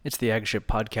It's the Agship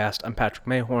Podcast. I'm Patrick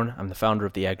Mayhorn. I'm the founder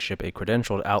of the Agship, a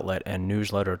credentialed outlet and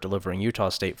newsletter delivering Utah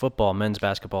State football, men's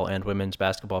basketball, and women's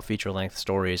basketball feature-length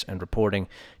stories and reporting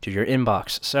to your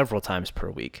inbox several times per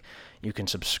week. You can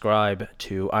subscribe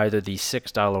to either the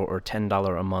 $6 or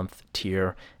 $10 a month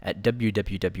tier at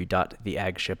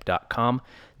www.theagship.com.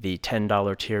 The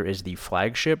 $10 tier is the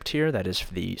flagship tier. That is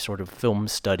the sort of film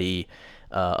study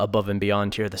above and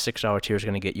beyond tier. The $6 tier is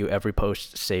going to get you every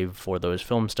post saved for those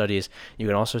film studies. You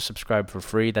can also subscribe for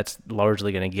free. That's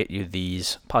largely going to get you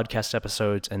these podcast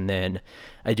episodes. And then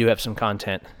I do have some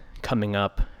content coming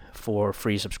up for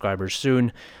free subscribers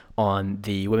soon on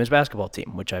the women's basketball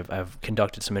team, which I've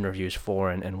conducted some interviews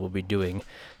for, and we'll be doing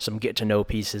some get-to-know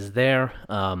pieces there.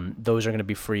 Those are going to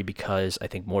be free because I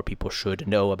think more people should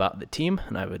know about the team,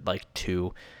 and I would like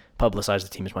to publicize the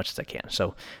team as much as I can.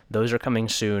 So those are coming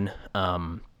soon.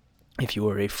 If you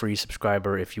are a free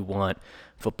subscriber, if you want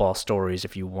football stories,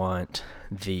 if you want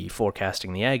the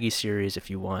Forecasting the Aggie series, if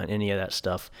you want any of that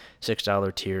stuff,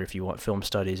 $6 tier. If you want film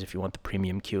studies, if you want the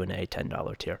premium Q&A,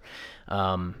 $10 tier.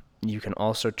 You can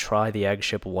also try the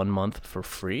Agship 1 month for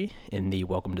free in the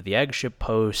Welcome to the Agship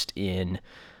post. In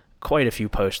quite a few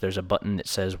posts, there's a button that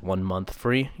says 1 month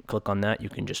free. Click on that. You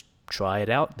can just try it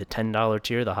out. The $10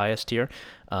 tier, the highest tier.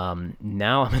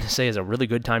 Now I'm going to say is a really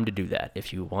good time to do that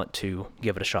if you want to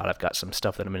give it a shot. I've got some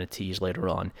stuff that I'm going to tease later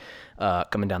on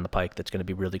coming down the pike that's going to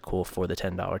be really cool for the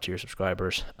 $10 tier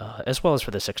subscribers, as well as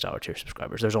for the $6 tier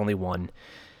subscribers. There's only one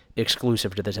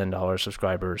exclusive to the $10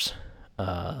 subscribers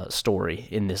story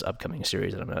in this upcoming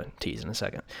series that I'm going to tease in a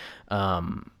second.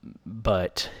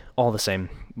 But all the same,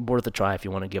 worth a try if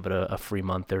you want to give it a free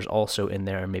month. There's also in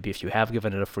there, maybe if you have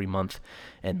given it a free month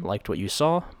and liked what you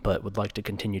saw, but would like to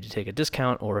continue to take a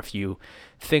discount, or if you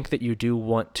think that you do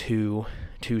want to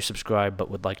subscribe, but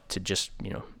would like to just,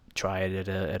 try it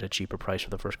at a cheaper price for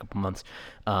the first couple months.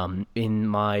 In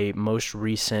my most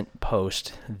recent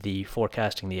post, the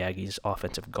Forecasting the Aggies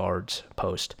offensive guards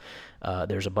post,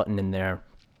 there's a button in there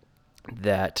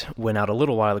that went out a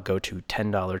little while ago to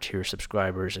 $10 tier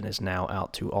subscribers and is now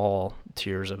out to all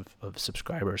tiers of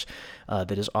subscribers,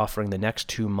 that is offering the next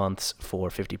 2 months for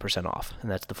 50% off.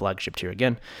 And that's the flagship tier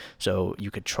again. So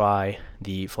you could try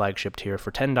the flagship tier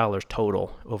for $10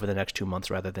 total over the next 2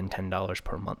 months rather than $10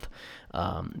 per month.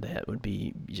 That would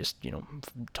be just,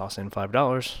 toss in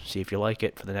 $5, see if you like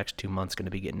it for the next 2 months. Going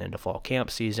to be getting into fall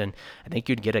camp season. I think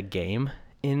you'd get a game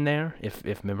in there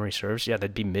if memory serves. Yeah,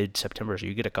 that'd be mid-September, so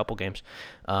you get a couple games.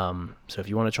 So if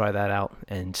you want to try that out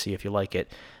and see if you like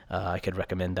it, I could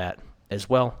recommend that as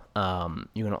well.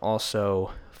 You can also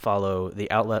follow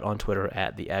the outlet on Twitter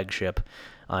at the Agship.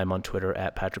 I'm on Twitter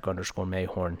at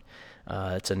Patrick_Mayhorn.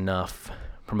 It's enough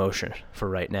promotion for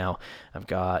right now. I've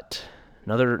got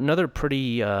another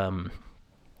pretty, I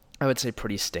would say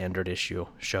pretty standard issue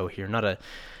show here.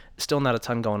 Still not a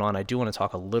ton going on. I do want to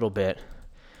talk a little bit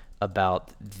about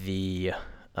the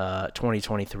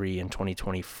 2023 and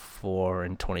 2024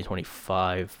 and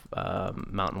 2025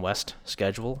 Mountain West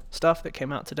schedule stuff that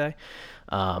came out today,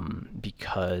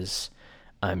 because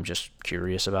I'm just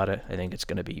curious about it. I think it's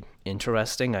going to be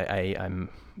interesting. I'm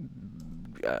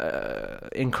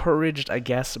encouraged, I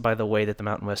guess, by the way that the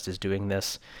Mountain West is doing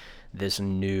this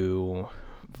new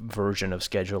version of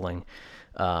scheduling,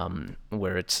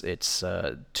 where it's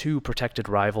 2 protected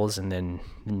rivals and then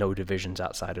no divisions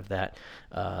outside of that.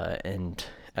 And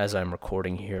as I'm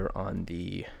recording here on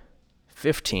the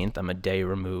 15th, I'm a day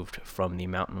removed from the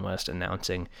Mountain West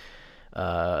announcing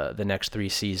the next 3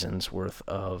 seasons worth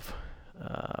of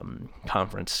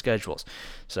conference schedules.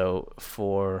 So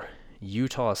for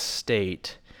Utah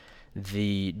State,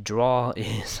 the draw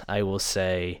is, I will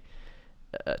say,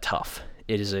 tough.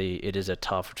 This is a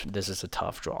tough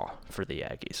draw for the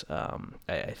Aggies.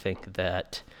 I think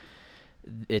that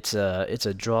it's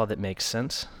a draw that makes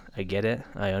sense. I get it.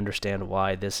 I understand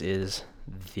why this is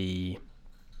the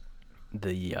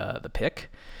pick.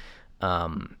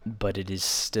 But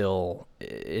it's a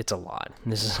lot.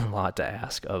 This is a lot to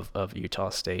ask of Utah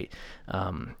State.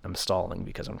 I'm stalling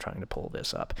because I'm trying to pull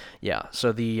this up. Yeah.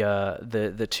 So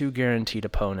the 2 guaranteed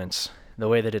opponents. The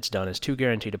way that it's done is 2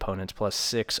 guaranteed opponents plus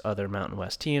 6 other Mountain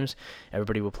West teams.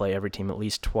 Everybody will play every team at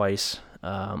least twice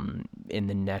in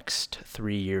the next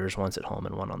 3 years, once at home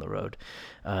and one on the road.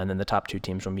 And then the top 2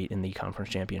 teams will meet in the conference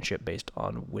championship based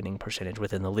on winning percentage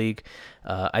within the league.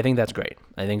 I think that's great.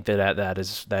 I think that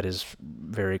is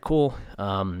very cool.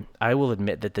 I will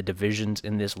admit that the divisions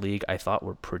in this league I thought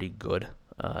were pretty good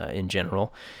in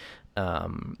general.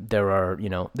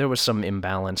 There was some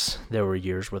imbalance. There were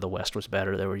years where the West was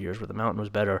better. There were years where the Mountain was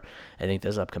better. I think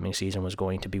this upcoming season was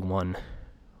going to be one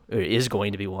or is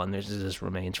going to be one. This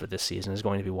remains for this season, is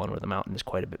going to be one where the Mountain is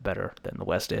quite a bit better than the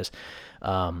West is.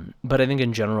 But I think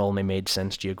in general they made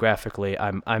sense geographically.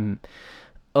 I'm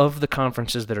of the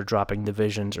conferences that are dropping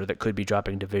divisions or that could be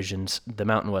dropping divisions, the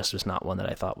Mountain West was not one that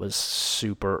I thought was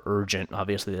super urgent.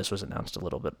 Obviously, this was announced a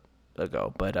little bit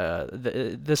ago, but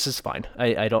this is fine.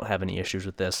 I don't have any issues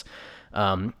with this.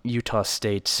 Utah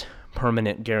State's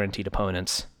permanent guaranteed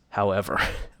opponents, however,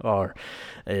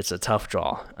 it's a tough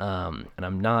draw, and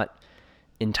I'm not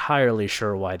entirely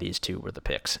sure why these two were the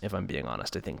picks, if I'm being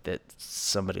honest. I think that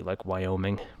somebody like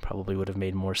Wyoming probably would have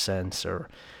made more sense, or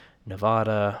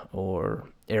Nevada or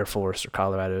Air Force or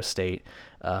Colorado State,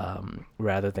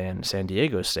 rather than San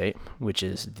Diego State, which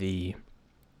is the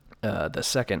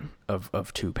second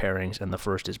of two pairings, and the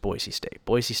first is Boise State.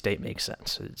 Boise State makes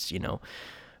sense. It's,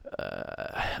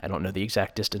 I don't know the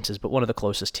exact distances, but one of the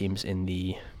closest teams in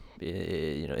the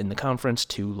conference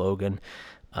to Logan.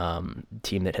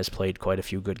 Team that has played quite a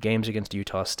few good games against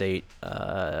Utah State,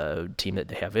 team that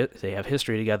they have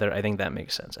history together. I think that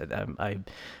makes sense.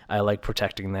 I like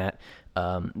protecting that.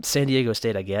 San Diego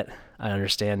State, I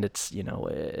understand it's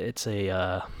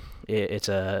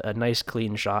a nice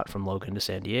clean shot from Logan to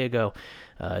San Diego.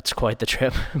 It's quite the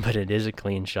trip, but it is a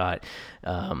clean shot.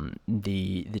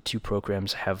 The two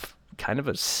programs have kind of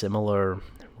a similar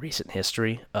recent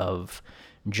history of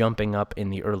jumping up in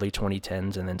the early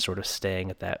 2010s and then sort of staying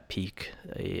at that peak,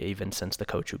 even since the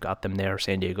coach who got them there.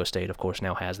 San Diego State, of course,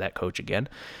 now has that coach again.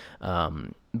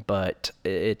 But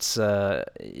it's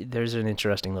there's an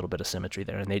interesting little bit of symmetry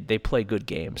there, and they play good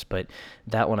games, but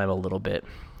that one I'm a little bit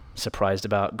surprised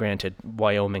about. Granted,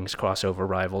 Wyoming's crossover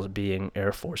rivals being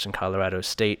Air Force and Colorado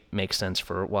State makes sense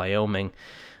for Wyoming.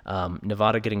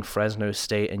 Nevada getting Fresno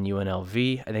State and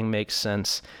UNLV, I think, makes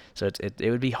sense. So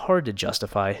it would be hard to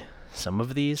justify some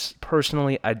of these.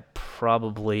 Personally, I'd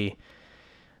probably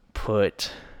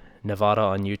put Nevada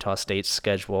on Utah State's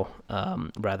schedule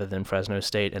rather than Fresno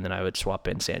State, and then I would swap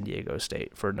in San Diego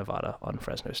State for Nevada on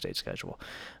Fresno State's schedule.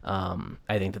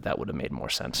 I think that would have made more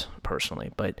sense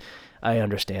personally, but I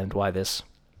understand why this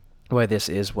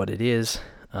is what it is.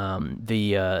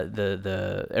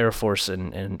 The Air Force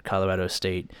and Colorado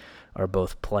State are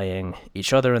both playing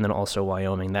each other, and then also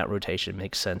Wyoming. That rotation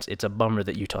makes sense. It's a bummer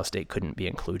that Utah State couldn't be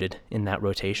included in that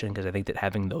rotation, because I think that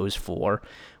having those four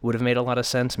would have made a lot of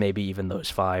sense, maybe even those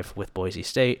five with Boise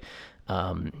State.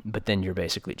 But then you're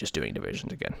basically just doing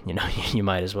divisions again. You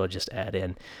might as well just add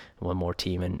in one more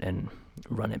team and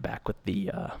run it back with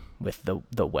the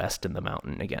West and the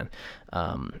Mountain again.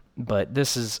 But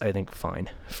this is, I think, fine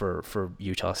for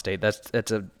Utah State.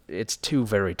 It's two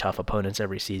very tough opponents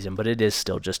every season, but it is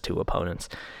still just two opponents,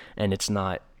 and it's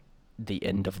not the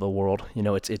end of the world.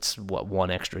 It's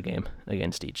one extra game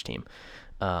against each team.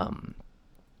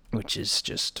 Which is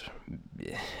just,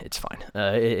 it's fine.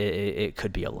 It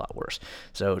could be a lot worse.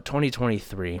 So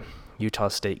 2023, Utah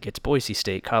State gets Boise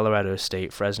State, Colorado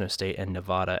State, Fresno State, and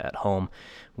Nevada at home,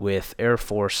 with Air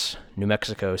Force, New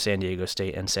Mexico, San Diego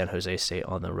State, and San Jose State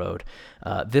on the road.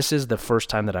 This is the first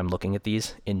time that I'm looking at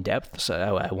these in depth,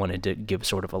 so I wanted to give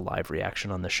sort of a live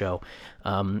reaction on the show.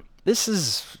 This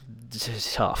is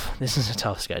tough. This is a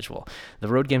tough schedule. The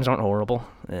road games aren't horrible.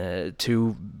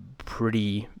 Two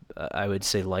pretty, I would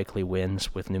say, likely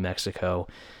wins with New Mexico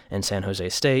and San Jose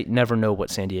State. Never know what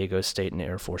San Diego State and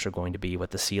Air Force are going to be.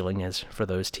 What the ceiling is for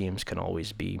those teams can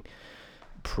always be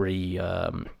pretty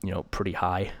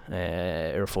high.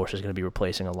 Air Force is going to be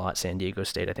replacing a lot. San Diego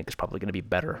State, I think, is probably going to be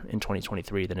better in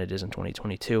 2023 than it is in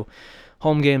 2022.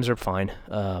 Home games are fine.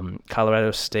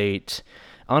 Colorado State,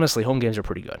 honestly, home games are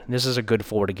pretty good. This is a good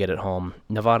four to get at home.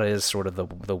 Nevada is sort of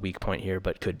the weak point here,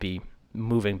 but could be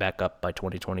moving back up by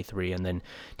 2023, and then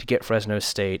to get Fresno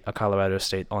State, a Colorado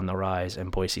State on the rise,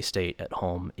 and Boise State at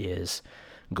home is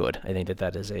good. I think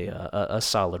that is a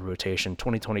solid rotation.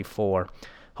 2024,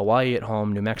 Hawaii at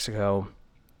home, New Mexico,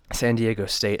 San Diego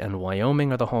State, and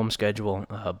Wyoming are the home schedule.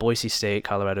 Boise State,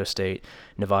 Colorado State,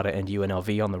 Nevada, and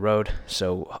UNLV on the road.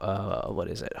 So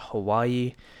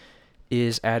Hawaii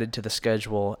is added to the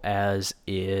schedule, as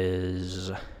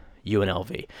is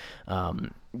UNLV.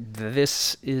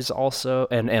 This is also,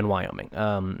 and Wyoming.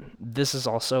 This is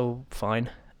also fine,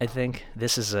 I think.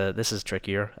 This is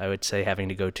trickier, I would say, having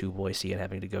to go to Boise and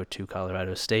having to go to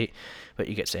Colorado State. But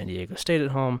you get San Diego State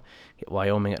at home, get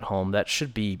Wyoming at home. That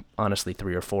should be, honestly,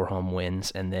 3 or 4 home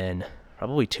wins, and then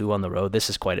probably 2 on the road. This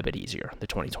is quite a bit easier, the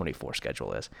 2024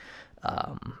 schedule is.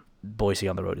 Boise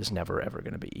on the road is never, ever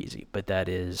going to be easy. But that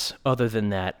is, other than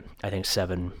that, I think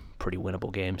 7 pretty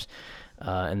winnable games.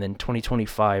 And then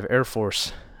 2025, Air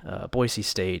Force, Boise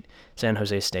State, San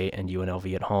Jose State, and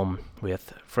UNLV at home,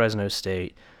 with Fresno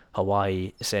State,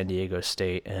 Hawaii, San Diego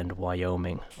State, and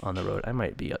Wyoming on the road. I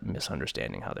might be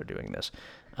misunderstanding how they're doing this.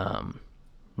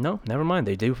 No, never mind.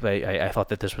 They do. I thought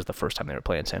that this was the first time they were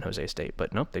playing San Jose State,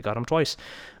 but nope, they got them twice.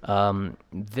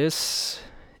 This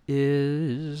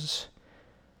is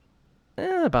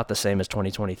about the same as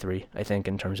 2023, I think,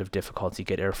 in terms of difficulty.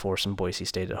 Get Air Force and Boise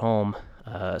State at home.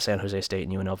 San Jose State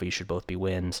and UNLV should both be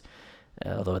wins.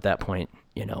 Although at that point,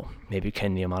 maybe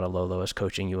Ken Niumatalolo is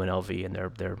coaching UNLV and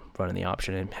they're running the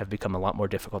option and have become a lot more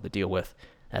difficult to deal with.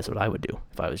 That's what I would do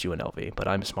if I was UNLV, but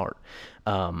I'm smart.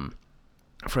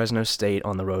 Fresno State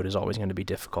on the road is always going to be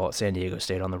difficult. San Diego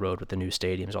State on the road with the new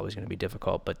stadium is always going to be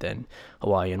difficult, but then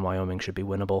Hawaii and Wyoming should be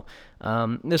winnable.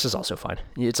 This is also fine.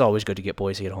 It's always good to get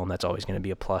Boise at home. That's always going to be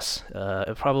a plus.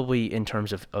 Probably in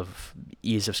terms of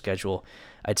ease of schedule,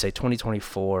 I'd say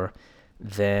 2024,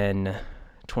 then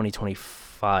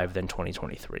 2025, then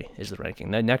 2023 is the ranking.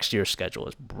 The next year's schedule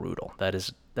is brutal. That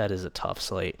is a tough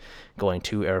slate. Going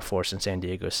to Air Force and San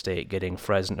Diego State, getting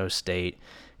Fresno State,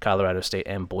 Colorado State,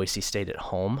 and Boise State at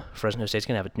home. Fresno State's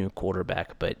going to have a new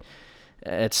quarterback, but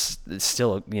it's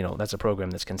still, that's a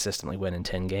program that's consistently winning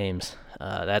 10 games.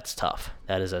 That's tough.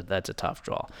 That's a tough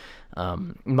draw.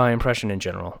 My impression in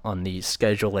general on the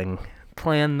scheduling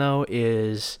plan, though,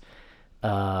 is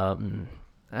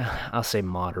I'll say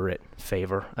moderate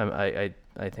favor.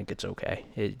 I think it's okay.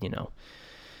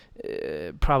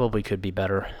 It probably could be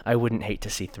better. I wouldn't hate to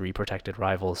see 3 protected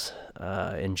rivals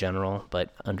in general,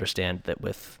 but understand that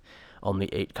with only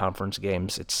 8 conference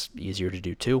games, it's easier to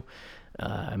do 2.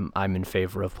 I'm in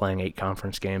favor of playing 8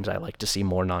 conference games. I like to see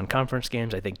more non-conference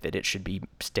games. I think that it should be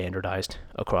standardized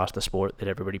across the sport that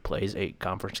everybody plays 8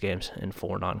 conference games and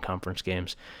 4 non-conference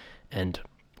games. And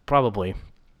probably,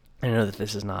 I know that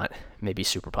this is not maybe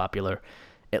super popular,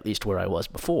 at least where I was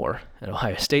before. At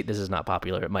Ohio State, this is not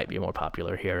popular. It might be more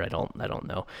popular here. I don't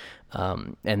know.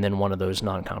 And then one of those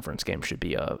non-conference games should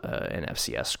be an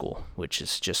FCS school, which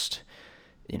is just,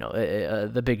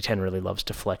 the Big Ten really loves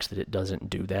to flex that it doesn't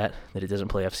do that it doesn't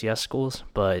play FCS schools.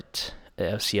 But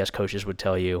FCS coaches would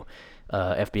tell you,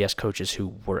 FBS coaches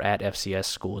who were at FCS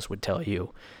schools would tell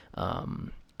you,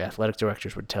 athletic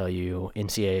directors would tell you,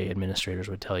 NCAA administrators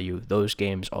would tell you, those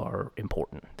games are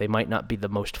important. They might not be the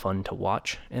most fun to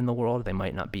watch in the world. They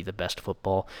might not be the best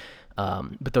football,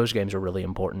 but those games are really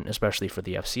important, especially for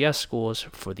the FCS schools,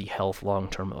 for the health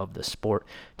long-term of the sport.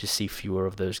 To see fewer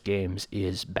of those games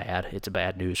is bad. It's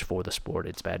bad news for the sport.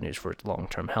 It's bad news for its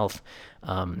long-term health.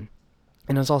 And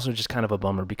it's also just kind of a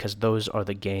bummer because those are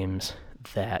the games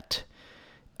that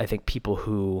I think people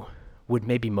who would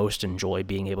maybe most enjoy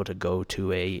being able to go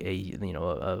to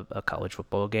a college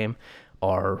football game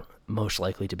are most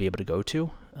likely to be able to go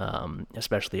to,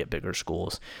 especially at bigger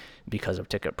schools because of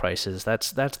ticket prices.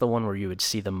 That's the one where you would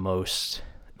see the most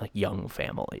young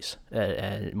families.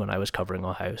 When I was covering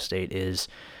Ohio State, is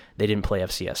they didn't play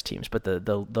FCS teams, but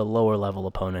the lower level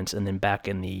opponents, and then back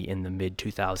in the mid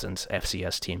 2000s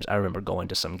FCS teams. I remember going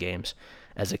to some games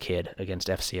as a kid against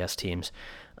FCS teams.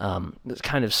 It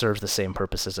kind of serves the same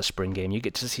purpose as a spring game. You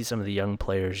get to see some of the young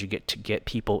players. You get to get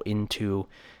people into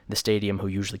the stadium who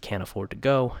usually can't afford to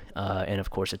go. And of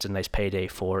course, it's a nice payday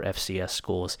for FCS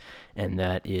schools, and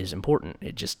that is important.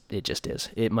 It just is.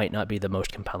 It might not be the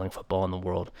most compelling football in the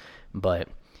world, but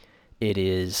it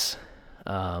is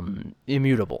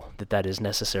immutable that is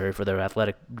necessary for their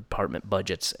athletic department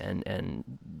budgets and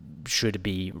should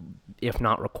be, if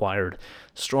not required,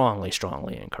 strongly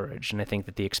encouraged. And I think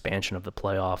that the expansion of the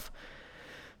playoff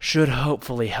should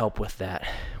hopefully help with that,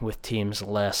 with teams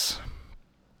less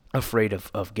afraid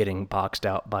of getting boxed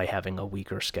out by having a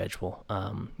weaker schedule,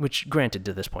 which granted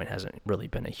to this point hasn't really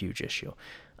been a huge issue.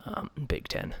 Big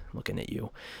Ten, looking at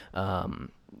you.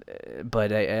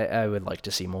 But I would like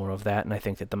to see more of that, and I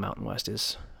think that the Mountain West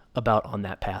is about on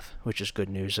that path, which is good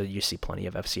news. You see plenty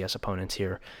of FCS opponents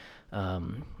here.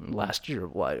 Last year,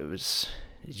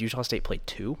 Utah State played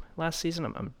 2 last season?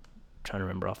 I'm trying to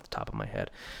remember off the top of my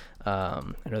head. I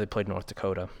know they played North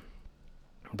Dakota,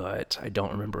 but I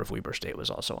don't remember if Weber State was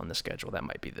also on the schedule. That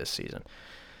might be this season.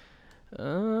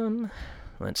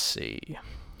 Let's see.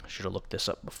 Should have looked this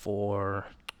up before.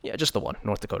 Yeah, just the one,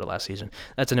 North Dakota last season.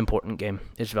 That's an important game.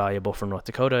 It's valuable for North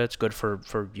Dakota. It's good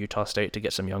for Utah State to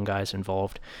get some young guys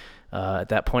involved. At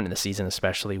that point in the season,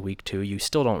 especially week 2, you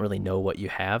still don't really know what you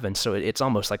have, and so it's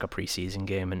almost like a preseason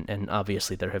game, and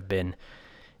obviously there have been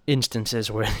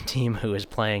instances where the team who is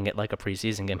playing it like a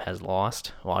preseason game has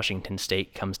lost. Washington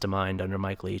State comes to mind under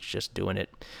Mike Leach, just doing it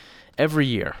every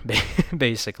year,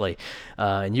 basically.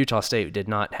 And Utah State did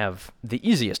not have the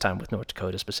easiest time with North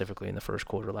Dakota, specifically in the first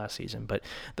quarter last season. But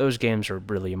those games are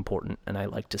really important, and I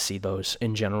like to see those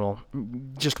in general.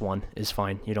 Just one is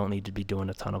fine. You don't need to be doing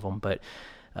a ton of them. But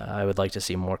I would like to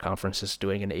see more conferences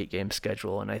doing an 8-game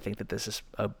schedule, and I think that this is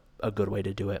a good way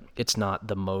to do it. It's not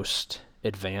the most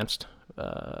advanced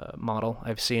model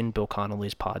I've seen. Bill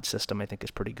Connolly's pod system, I think,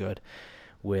 is pretty good.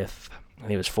 With, I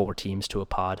think it was 4 teams to a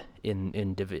pod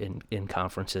in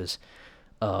conferences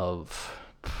of,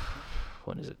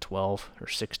 what is it, 12 or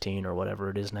 16 or whatever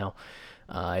it is now.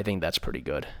 I think that's pretty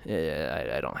good.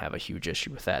 I don't have a huge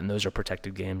issue with that. And those are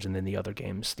protected games, and then the other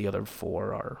games, the other 5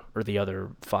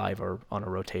 are on a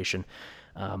rotation.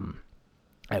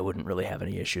 I wouldn't really have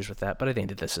any issues with that, but I think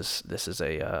that this is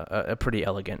a pretty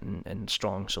elegant and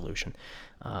strong solution.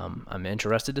 I'm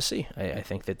interested to see. I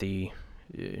think that the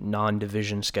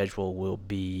non-division schedule will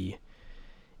be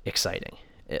exciting,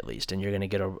 at least, and you're going to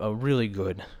get a really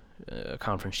good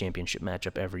conference championship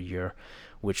matchup every year,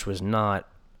 which was not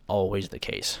always the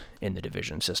case in the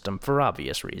division system for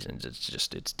obvious reasons.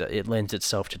 It lends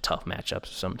itself to tough matchups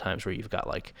sometimes, where you've got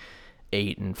like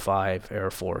 8 and 5 Air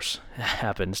Force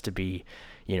happens to be,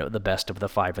 the best of the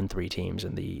 5 and 3 teams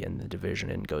in the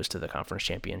division, and goes to the conference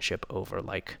championship over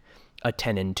like a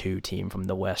 10 and 2 team from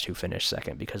the West who finished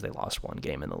second because they lost one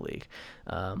game in the league.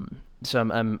 So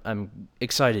I'm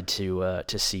excited to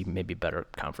see maybe better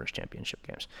conference championship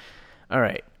games. All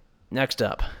right, next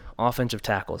up, offensive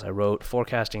tackles. I wrote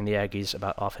forecasting the Aggies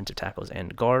about offensive tackles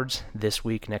and guards this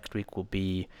week. Next week will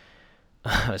be,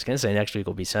 I was going to say next week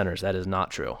will be centers. That is not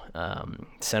true.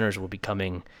 Centers will be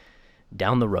coming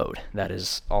down the road. That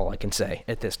is all I can say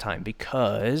at this time,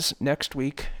 because next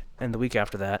week and the week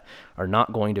after that are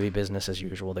not going to be business as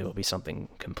usual. They will be something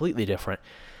completely different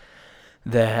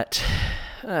that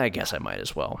I guess I might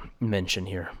as well mention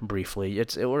here briefly.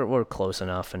 We're close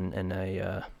enough, and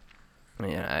I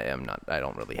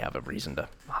don't really have a reason to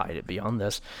hide it beyond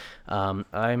this.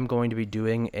 I'm going to be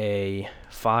doing a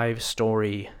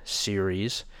 5-story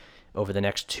series over the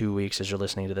next 2 weeks, as you're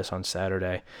listening to this on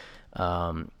Saturday,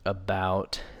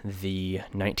 about the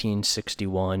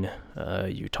 1961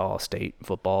 Utah State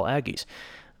football Aggies.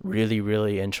 Really,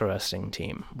 really interesting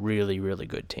team. Really, really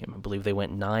good team. I believe they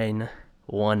went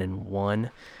 9-1-1,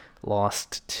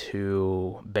 lost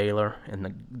to Baylor in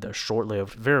the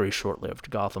very short-lived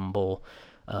Gotham Bowl,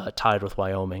 tied with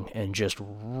Wyoming, and just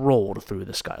rolled through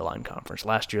the Skyline Conference.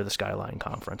 Last year, the Skyline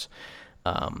Conference.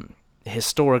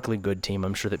 Historically good team.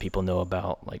 I'm sure that people know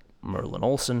about like Merlin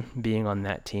Olsen being on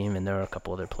that team, and there are a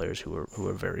couple other players who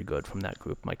are very good from that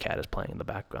group. My cat is playing in the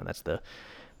background. That's the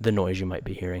noise you might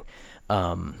be hearing.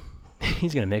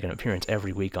 He's going to make an appearance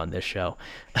every week on this show.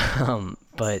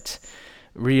 But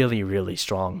really, really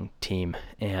strong team.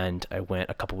 And I went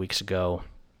a couple weeks ago.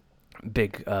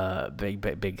 Big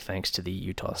thanks to the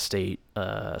Utah State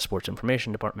Sports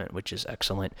Information Department, which is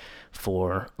excellent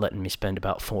for letting me spend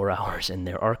about 4 hours in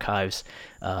their archives,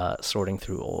 sorting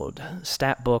through old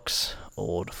stat books,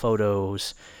 old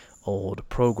photos, old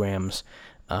programs,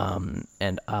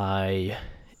 and I,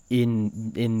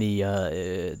 in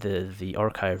the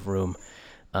archive room,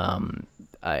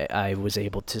 I was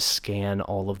able to scan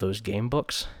all of those game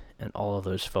books and all of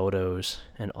those photos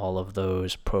and all of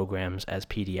those programs as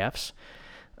PDFs,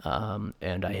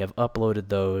 and I have uploaded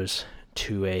those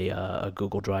to a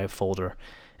Google Drive folder,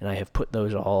 and I have put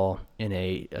those all in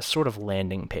a sort of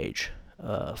landing page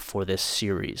for this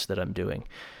series that I'm doing.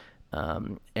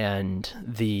 And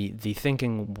the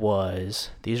thinking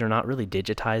was, these are not really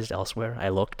digitized elsewhere. I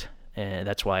looked, and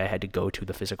that's why I had to go to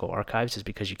the physical archives, is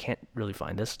because you can't really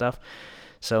find this stuff.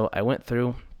 So I went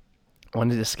through,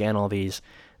 wanted to scan all these.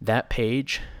 That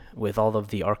page with all of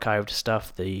the archived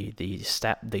stuff, the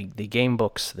game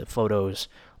books, the photos,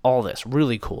 all this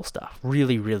really cool stuff,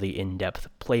 really, really in-depth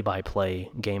play-by-play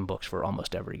game books for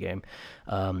almost every game.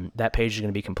 That page is going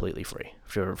to be completely free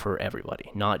for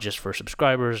everybody, not just for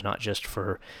subscribers, not just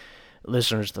for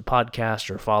listeners to the podcast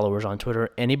or followers on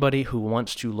Twitter. Anybody who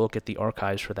wants to look at the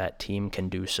archives for that team can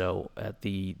do so at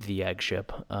the Ag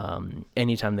Ship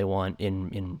anytime they want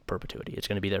in perpetuity. It's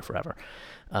going to be there forever.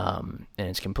 And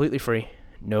it's completely free.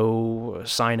 No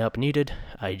sign up needed.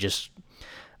 I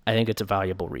think it's a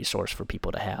valuable resource for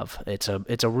people to have. It's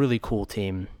a really cool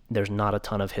team. There's not a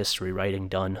ton of history writing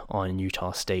done on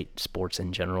Utah State sports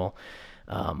in general.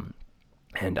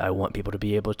 And I want people to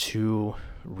be able to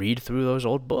read through those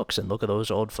old books and look at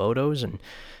those old photos and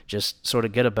just sort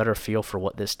of get a better feel for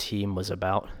what this team was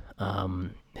about.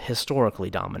 Historically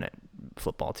dominant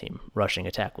football team. Rushing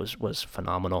attack was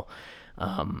phenomenal.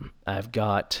 I've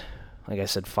got, like I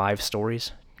said, 5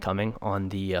 stories coming on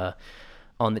the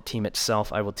team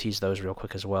itself. I will tease those real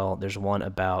quick as well. There's one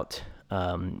about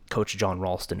Coach John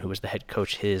Ralston, who was the head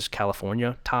coach, his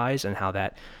California ties, and how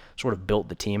that sort of built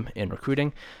the team in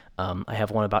recruiting. I have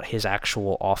one about his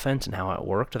actual offense and how it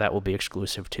worked. That will be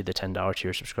exclusive to the $10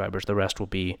 tier subscribers. The rest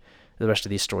of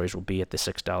these stories will be at the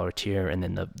 $6 tier, and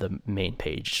then the main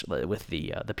page with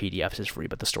the PDFs is free,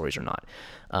 but the stories are not.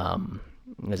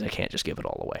 As I can't just give it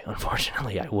all away.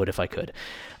 Unfortunately, I would if I could.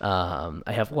 I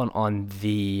have one on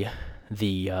the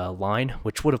line,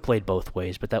 which would have played both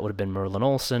ways, but that would have been Merlin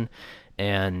Olsen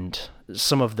and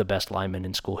some of the best linemen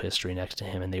in school history next to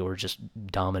him, and they were just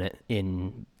dominant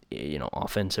in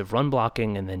offensive run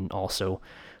blocking, and then also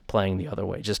playing the other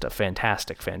way. Just a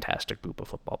fantastic group of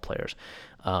football players.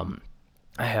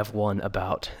 I have one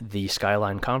about the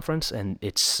Skyline Conference and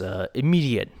its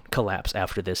immediate collapse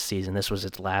after this season. This was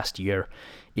its last year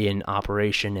in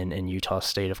operation, and Utah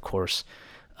State, of course,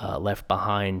 left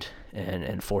behind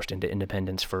and forced into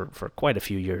independence for quite a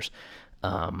few years,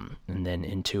 and then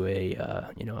into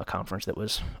a conference that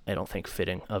was, I don't think,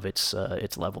 fitting of its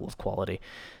level of quality.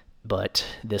 But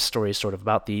this story is sort of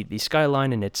about the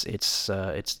Skyline and its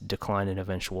decline and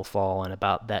eventual fall, and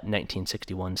about that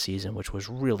 1961 season, which was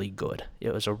really good.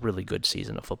 It was a really good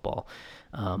season of football.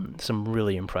 Some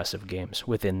really impressive games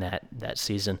within that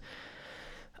season.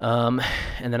 And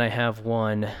then I have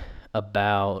one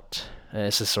about,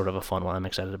 this is sort of a fun one, I'm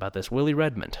excited about this, Willie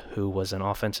Redmond, who was an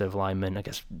offensive lineman, I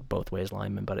guess both ways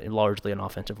lineman, but largely an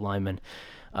offensive lineman,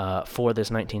 for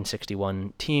this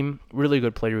 1961 team. Really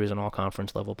good player. He was an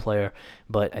all-conference level player,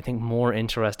 but I think more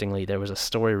interestingly, there was a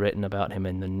story written about him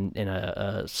in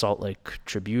a Salt Lake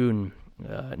Tribune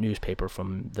newspaper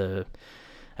from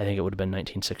I think it would have been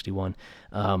 1961,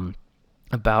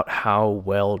 about how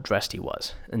well dressed he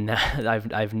was. And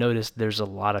I've noticed there's a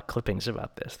lot of clippings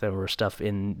about this. There was stuff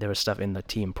in the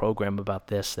team program about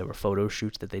this. There were photo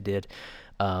shoots that they did.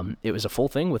 It was a full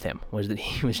thing with him, was that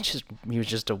he was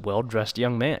just a well-dressed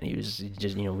young man.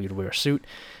 We'd wear a suit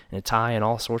and a tie and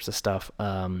all sorts of stuff.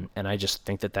 And I just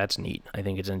think that's neat. I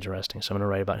think it's interesting. So I'm going to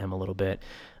write about him a little bit.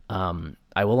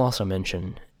 I will also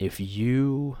mention, if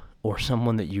you or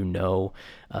someone that you know,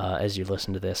 as you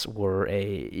listen to this, were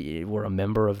a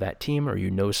member of that team,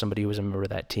 or somebody who was a member of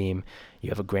that team, you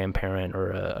have a grandparent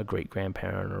or a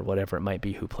great-grandparent or whatever it might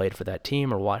be who played for that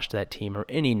team or watched that team or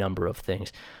any number of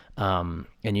things, and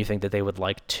you think that they would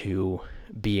like to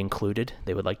be included,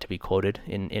 they would like to be quoted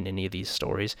in any of these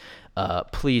stories,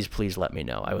 please let me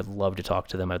know. I would love to talk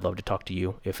to them. I'd love to talk to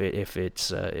you if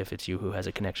it's you who has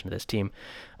a connection to this team,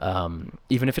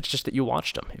 even if it's just that you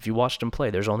watched them. If you watched them play,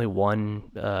 there's only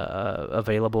one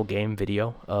available game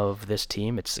video of this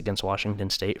team. It's against Washington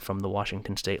State from the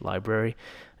Washington State Library.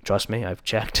 Trust me, I've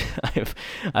checked.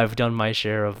 I've done my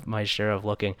share of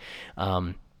looking.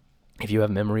 If you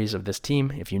have memories of this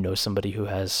team, if you know somebody who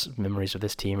has memories of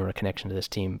this team or a connection to this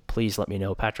team, please let me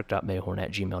know.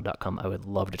 patrick.mayhorn@gmail.com. I would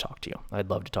love to talk to you.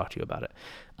 I'd love to talk to you about it.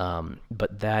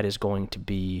 But that is going to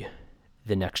be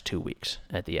the next 2 weeks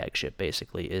at the Ag Ship,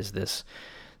 basically, is this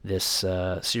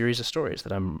series of stories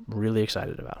that I'm really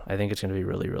excited about. I think it's going to be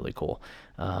really, really cool.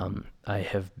 I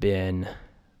have been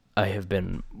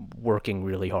working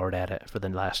really hard at it for the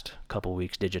last couple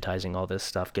weeks, digitizing all this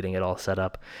stuff, getting it all set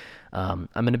up. I'm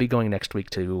going to be going next week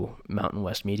to Mountain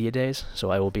West Media Days, so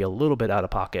I will be a little bit out of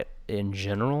pocket in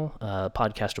general.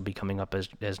 Podcast will be coming up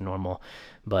as normal,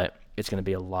 but it's going to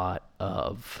be a lot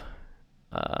of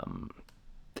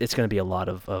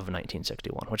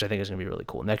 1961, which I think is going to be really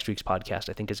cool. Next week's podcast,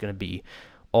 I think, is going to be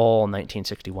all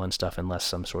 1961 stuff, unless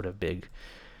some sort of big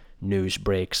news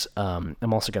breaks.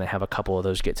 I'm also going to have a couple of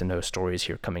those get to know stories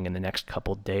here coming in the next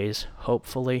couple days,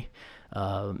 hopefully.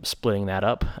 Splitting that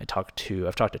up, I've talked to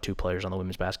 2 players on the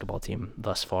women's basketball team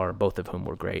thus far, both of whom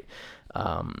were great.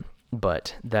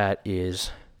 But that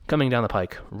is coming down the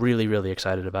pike. Really, really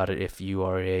excited about it. If you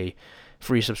are a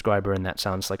free subscriber and that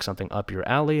sounds like something up your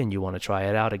alley and you want to try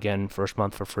it out, again, first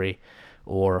month for free,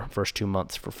 or first 2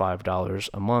 months for $5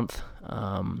 a month.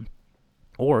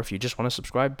 Or if you just want to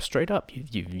subscribe straight up,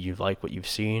 you like what you've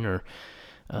seen, or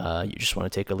you just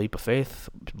want to take a leap of faith,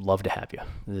 love to have you.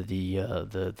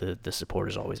 The support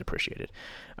is always appreciated.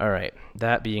 All right,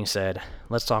 that being said,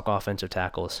 let's talk offensive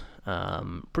tackles.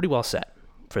 Pretty well set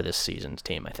for this season's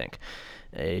team, I think.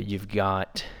 You've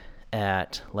got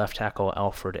at left tackle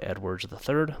Alfred Edwards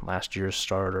III, last year's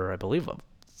starter, I believe a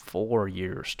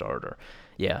 4-year starter.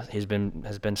 Yeah, has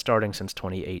been starting since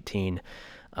 2018.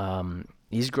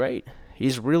 He's great.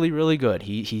 He's really, really good.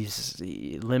 He's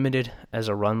limited as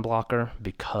a run blocker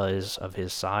because of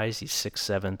his size. He's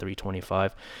 6'7",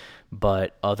 325.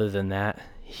 But other than that,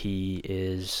 he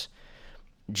is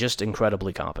just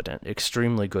incredibly competent.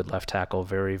 Extremely good left tackle.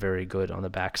 Very, very good on the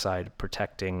backside,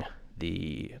 protecting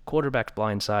the quarterback's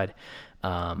blind side.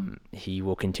 He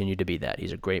will continue to be that.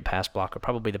 He's a great pass blocker,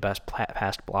 probably the best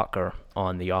pass blocker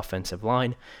on the offensive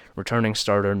line. Returning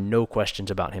starter, no questions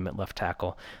about him at left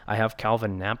tackle. I have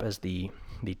Calvin Knapp as the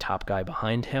top guy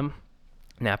behind him.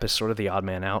 Knapp is sort of the odd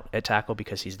man out at tackle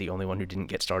because he's the only one who didn't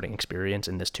get starting experience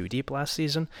in this 2 deep last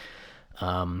season.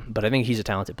 But I think he's a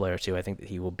talented player too. I think that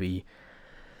he will be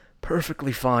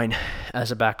perfectly fine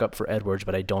as a backup for Edwards,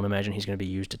 but I don't imagine he's going to be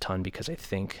used a ton because I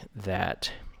think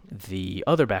that the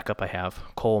other backup I have,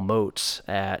 Cole Motes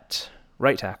at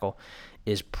right tackle,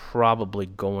 is probably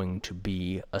going to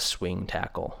be a swing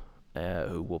tackle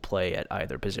who will play at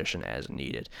either position as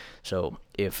needed. So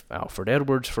if Alfred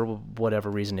Edwards, for whatever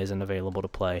reason, isn't available to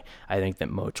play, I think that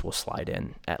Motes will slide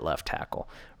in at left tackle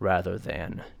rather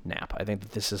than Knapp. I think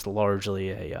that this is largely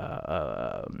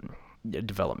a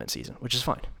development season, which is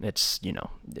fine. It's,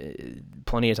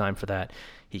 plenty of time for that.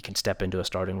 He can step into a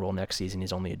starting role next season.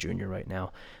 He's only a junior right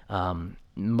now.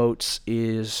 Motes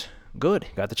is good.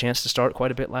 Got the chance to start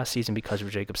quite a bit last season because of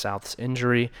Jacob South's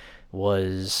injury.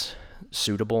 Was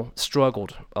suitable.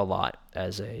 Struggled a lot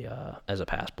as a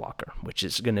pass blocker, which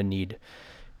is gonna need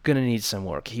some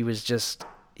work. He was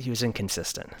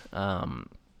inconsistent. And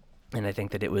I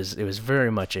think that it was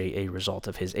very much a result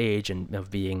of his age and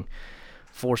of being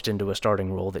forced into a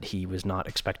starting role that he was not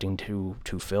expecting to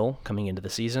fill coming into the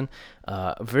season.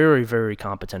 Very, very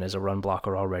competent as a run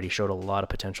blocker already, showed a lot of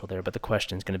potential there, but the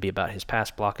question is going to be about his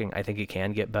pass blocking. I think he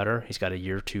can get better. He's got a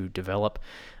year to develop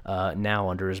now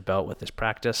under his belt with this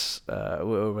practice,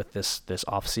 with this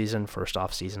off-season, first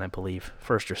off-season, I believe,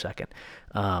 first or second,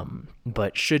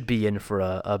 but should be in for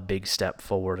a big step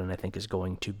forward, and I think is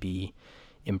going to be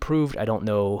improved. I don't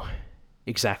know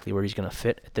exactly where he's going to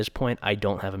fit at this point. I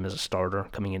don't have him as a starter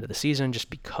coming into the season just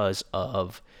because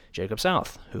of Jacob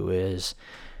South, who is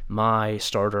my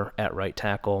starter at right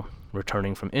tackle,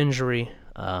 returning from injury.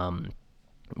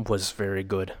 Was very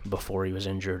good before he was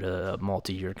injured, a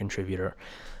multi-year contributor.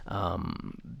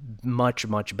 Much,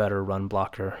 much better run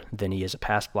blocker than he is a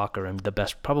pass blocker, and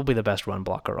probably the best run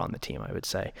blocker on the team, I would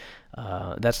say.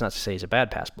 That's not to say he's a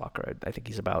bad pass blocker. I think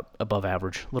he's about above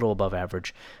average, little above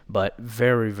average, but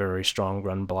very, very strong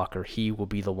run blocker. He will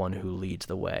be the one who leads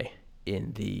the way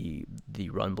in the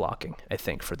run blocking, I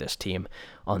think, for this team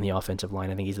on the offensive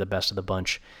line. I think he's the best of the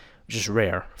bunch. Which is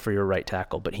rare for your right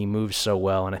tackle, but he moves so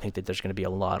well, and I think that there's going to be a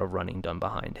lot of running done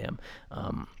behind him.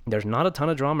 There's not a ton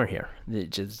of drama here.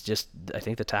 It's just I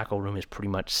think the tackle room is pretty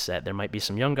much set. There might be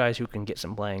some young guys who can get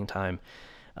some playing time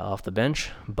off the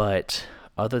bench, but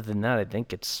other than that, I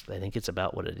think it's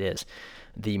about what it is.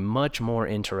 The much more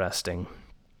interesting,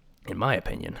 in my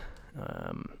opinion,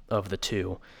 of the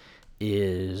two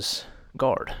is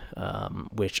guard,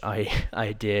 which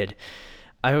I did.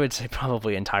 I would say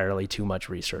probably entirely too much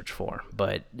research for,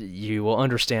 but you will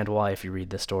understand why if you read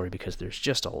this story, because there's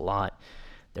just a lot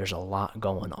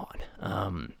going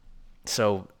on.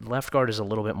 So left guard is a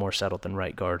little bit more settled than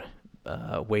right guard.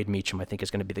 Wade Meacham, I think,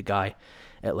 is going to be the guy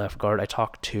at left guard. I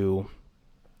talked to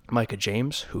Micah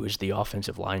James, who is the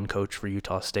offensive line coach for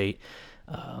Utah State,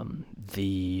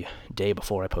 the day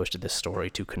before I posted this story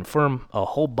to confirm a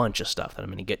whole bunch of stuff that I'm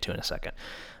going to get to in a second.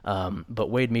 But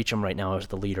Wade Meacham right now is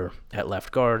the leader at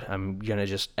left guard. I'm going to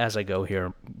just, as I go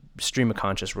here, stream of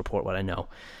conscious report what I know.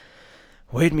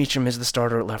 Wade Meacham is the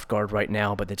starter at left guard right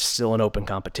now, but it's still an open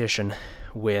competition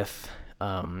with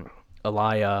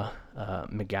Elijah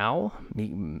McGow.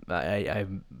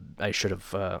 I should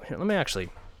have... here, let me actually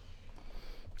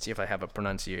see if I have a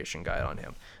pronunciation guide on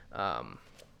him.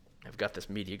 I've got this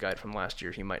media guide from last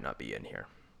year. He might not be in here.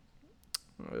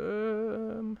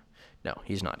 No,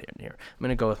 he's not in here. I'm going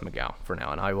to go with McGow for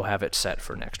now, and I will have it set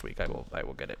for next week. I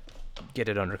will get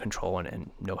it under control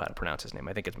and know how to pronounce his name.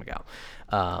 I think it's McGow.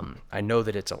 I know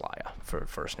that it's Elijah for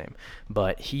first name,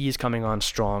 but he's coming on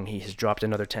strong. He has dropped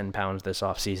another 10 pounds this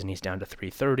offseason. He's down to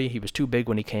 330. He was too big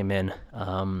when he came in,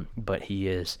 but he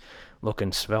is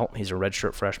looking svelte. He's a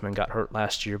redshirt freshman, got hurt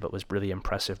last year, but was really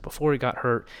impressive before he got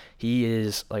hurt. He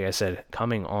is, like I said,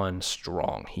 coming on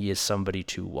strong. He is somebody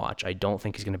to watch. I don't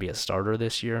think he's going to be a starter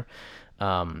this year,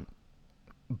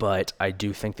 but I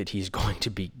do think that he's going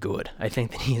to be good. I think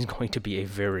that he is going to be a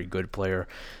very good player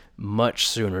much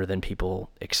sooner than people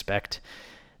expect.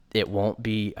 It won't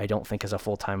be, I don't think, as a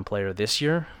full-time player this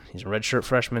year. He's a redshirt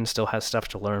freshman, still has stuff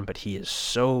to learn, but he is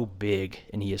so big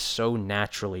and he is so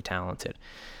naturally talented.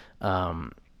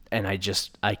 And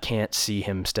I can't see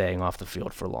him staying off the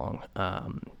field for long.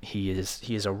 He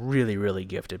is a really, really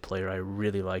gifted player. I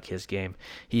really like his game.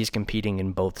 He's competing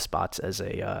in both spots as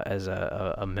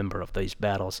a member of these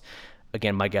battles.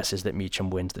 Again, my guess is that Meacham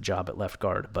wins the job at left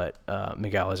guard, but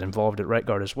Miguel is involved at right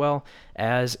guard as well,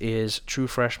 as is true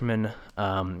freshman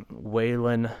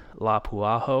Waylon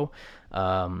Lapuaho,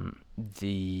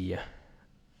 the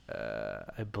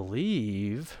I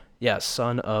believe, yeah,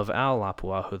 son of Al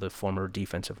Lapuaho, the former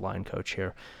defensive line coach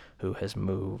here, who has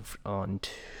moved on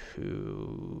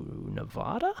to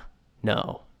Nevada?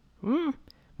 No.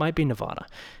 Might be Nevada.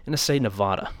 I'm going to say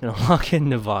Nevada. I'm going to lock in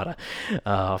Nevada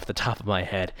off the top of my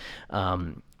head.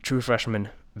 True freshman,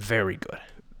 very good.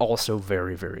 Also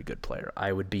very, very good player.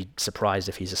 I would be surprised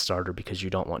if he's a starter because you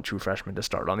don't want true freshmen to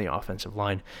start on the offensive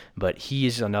line, but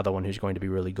he's another one who's going to be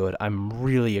really good. I'm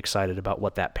really excited about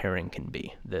what that pairing can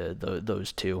be,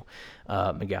 those two,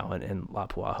 McGowan and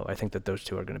Lapuaho. I think that those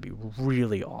two are going to be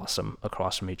really awesome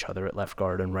across from each other at left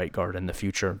guard and right guard in the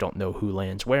future. Don't know who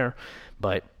lands where,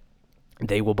 but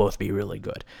they will both be really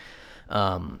good.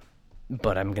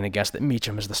 But I'm going to guess that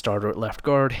Meacham is the starter at left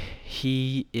guard.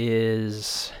 He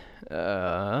is...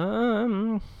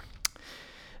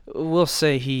 we'll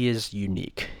say he is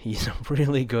unique. He's a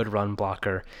really good run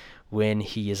blocker when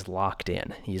he is locked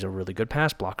in. He's a really good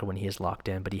pass blocker when he is locked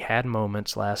in, but he had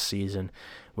moments last season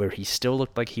where he still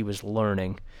looked like he was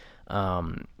learning,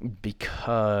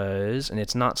 because, and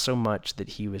it's not so much that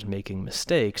he was making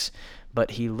mistakes,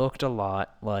 but he looked a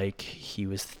lot like he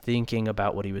was thinking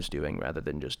about what he was doing rather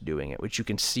than just doing it, which you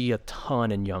can see a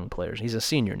ton in young players. He's a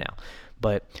senior now,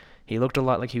 but he looked a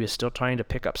lot like he was still trying to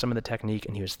pick up some of the technique,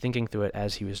 and he was thinking through it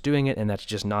as he was doing it, and that's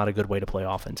just not a good way to play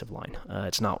offensive line.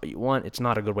 It's not what you want. It's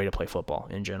not a good way to play football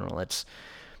in general.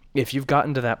 If you've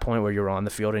gotten to that point where you're on the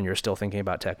field and you're still thinking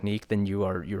about technique, then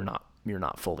you're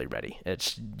not fully ready.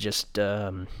 It's just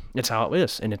it's how it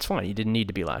is, and it's fine. He didn't need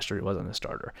to be last year. He wasn't a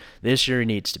starter. This year he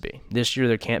needs to be. This year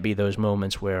there can't be those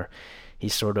moments where he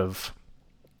sort of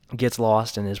gets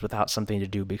lost and is without something to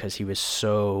do because he was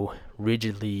so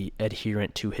rigidly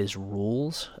adherent to his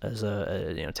rules as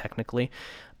technically.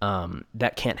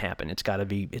 That can't happen. It's got to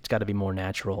be more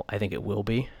natural. I think it will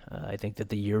be. I think that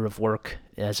the year of work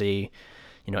as a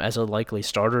likely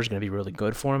starter is going to be really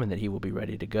good for him, and that he will be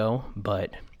ready to go.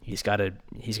 But he's got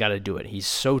to do it. He's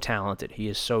so talented. He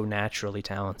is so naturally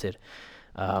talented.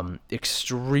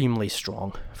 Extremely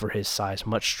strong for his size,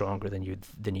 much stronger than you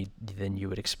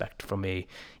would expect from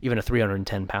even a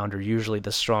 310-pounder. Usually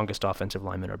the strongest offensive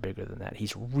linemen are bigger than that.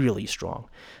 He's really strong,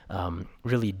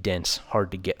 really dense,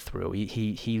 hard to get through.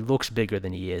 He looks bigger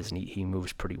than he is, and he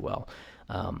moves pretty well.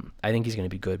 I think he's going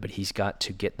to be good, but he's got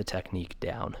to get the technique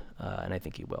down, and I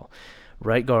think he will.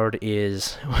 Right guard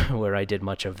is where I did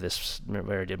much of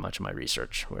my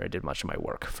research, where I did much of my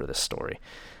work for this story.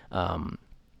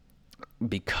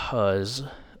 Because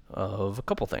of a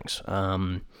couple things.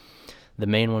 The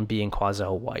main one being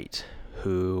Quazell White,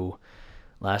 who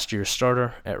last year's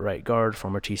starter at right guard,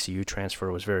 former TCU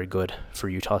transfer, was very good for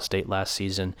Utah State last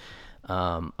season.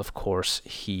 Of course,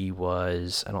 he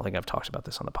was, I don't think I've talked about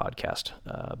this on the podcast,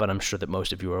 but I'm sure that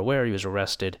most of you are aware, he was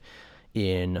arrested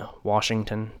in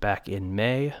Washington back in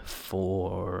May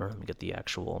for, let me get the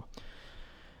actual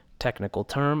technical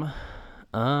term,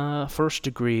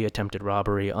 first-degree attempted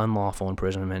robbery, unlawful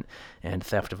imprisonment, and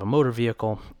theft of a motor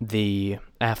vehicle. The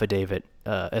affidavit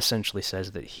essentially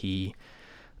says that he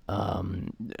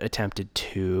attempted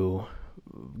to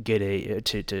get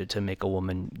to make a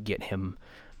woman get him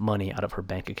money out of her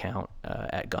bank account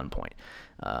at gunpoint.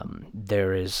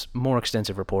 There is more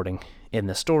extensive reporting in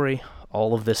the story.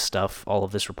 All of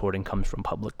this reporting comes from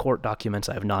public court documents.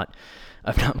 I've not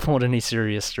pulled any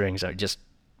serious strings. I just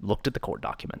looked at the court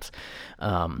documents.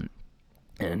 And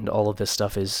all of this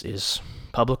stuff is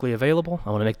publicly available.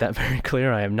 I want to make that very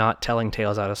clear. I am not telling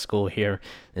tales out of school here.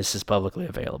 This is publicly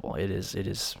available. It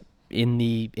is in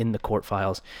the court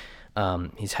files.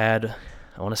 He's had,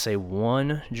 I want to say,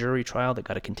 one jury trial that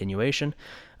got a continuation.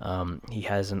 He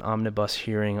has an omnibus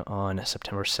hearing on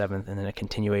September 7th, and then a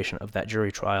continuation of that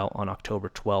jury trial on October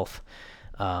 12th.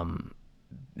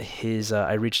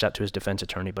 I reached out to his defense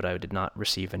attorney, but I did not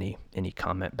receive any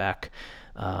comment back.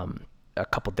 A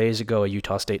couple days ago, a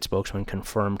Utah State spokesman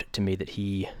confirmed to me that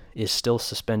he is still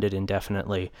suspended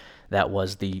indefinitely. That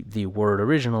was the word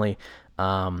originally.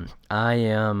 I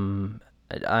am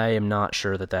not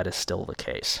sure that is still the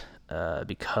case,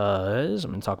 because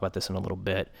I'm going to talk about this in a little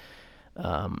bit,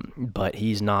 but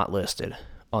he's not listed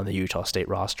on the Utah State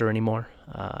roster anymore.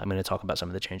 I'm going to talk about some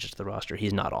of the changes to the roster.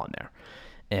 He's not on there.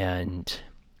 And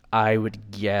I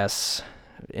would guess,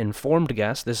 informed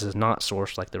guess, this is not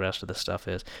sourced like the rest of this stuff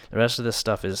is. The rest of this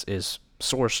stuff is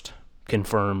sourced,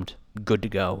 confirmed, good to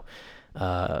go.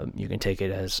 You can take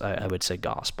it as, I would say,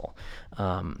 gospel.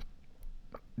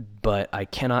 but I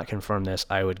cannot confirm this.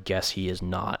 I would guess he is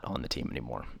not on the team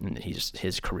anymore, and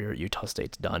his career at Utah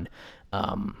State's done.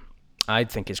 I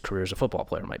think his career as a football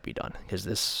player might be done, because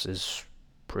this is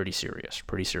pretty serious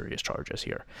charges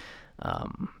here.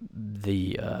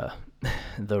 The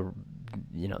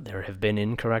there have been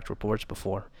incorrect reports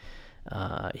before.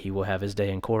 He will have his day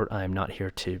in court. I am not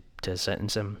here to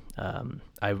sentence him.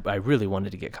 I really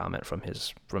wanted to get comment from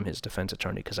his defense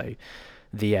attorney, because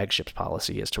the Ag Ship's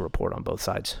policy is to report on both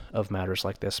sides of matters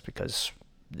like this, because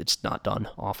it's not done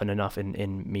often enough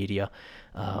in media.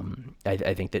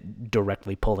 I think that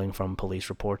directly pulling from police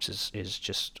reports is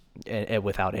just,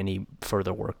 without any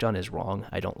further work done, is wrong.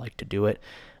 I don't like to do it.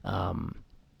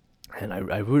 And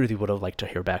I really would have liked to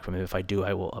hear back from him. If I do,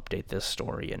 I will update this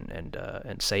story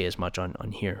and say as much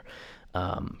on here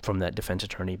from that defense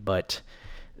attorney. But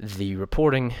the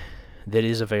reporting that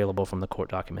is available from the court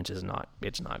documents is not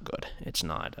good. It's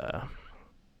not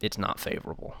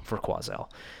favorable for Quazell.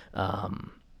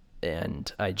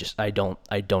 And I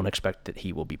don't expect that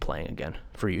he will be playing again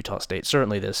for Utah State,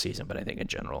 certainly this season, but I think in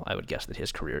general, I would guess that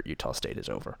his career at Utah State is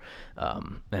over.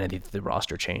 And I think the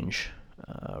roster change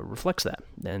reflects that,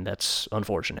 and that's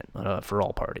unfortunate for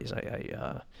all parties.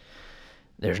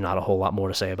 There's not a whole lot more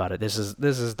to say about it. This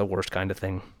is the worst kind of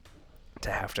thing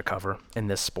to have to cover in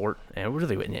this sport, and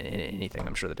really in anything.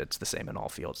 I'm sure that it's the same in all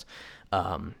fields.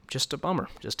 Just a bummer.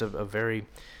 Just a very,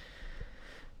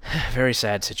 very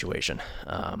sad situation.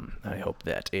 I hope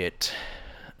that it,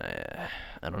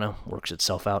 I don't know, works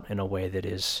itself out in a way that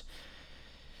is,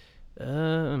 I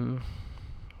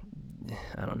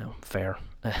don't know, fair.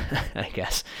 I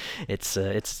guess it's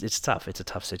tough. It's a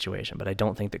tough situation, but I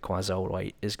don't think that Quazell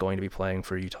White is going to be playing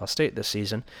for Utah State this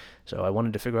season. So I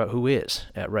wanted to figure out who is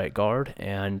at right guard,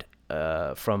 and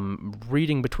from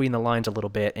reading between the lines a little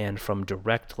bit and from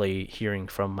directly hearing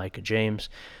from Micah James,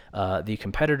 the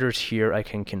competitors here I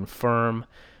can confirm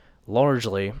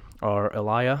largely are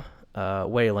Elijah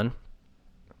Whalen.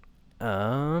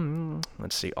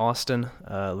 Let's see, Austin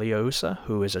Leousa,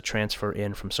 who is a transfer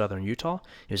in from Southern Utah.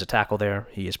 He was a tackle there.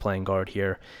 He is playing guard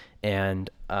here.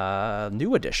 And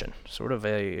new addition, sort of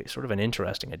an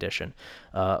interesting addition,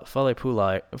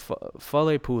 Falepule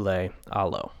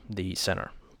Alo, the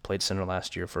center. Played center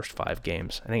last year, first 5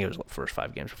 games. I think it was the first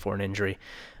 5 games before an injury.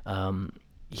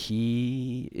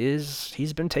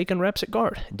 He's been taking reps at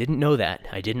guard. Didn't know that.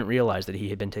 I didn't realize that he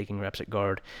had been taking reps at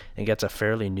guard. I think that's a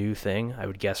fairly new thing, I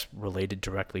would guess, related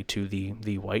directly to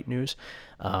the White news.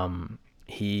 I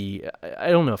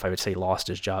don't know if I would say lost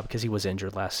his job, because he was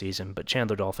injured last season, but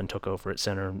Chandler Dolphin took over at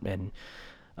center and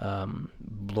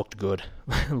looked good.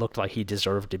 Looked like he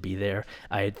deserved to be there.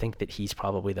 I think that he's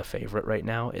probably the favorite right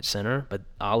now at center, but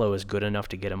Alo is good enough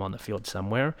to get him on the field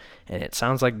somewhere, and it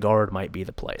sounds like guard might be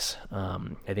the place. I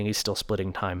think he's still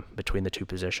splitting time between the two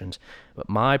positions, but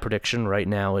my prediction right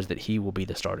now is that he will be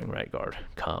the starting right guard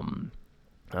come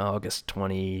August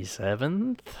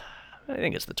 27th. I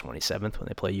think it's the 27th when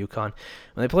they play UConn.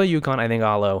 When they play UConn, I think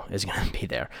Alo is going to be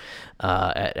there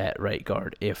at right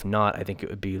guard. If not, I think it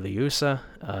would be Liusa,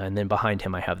 and then behind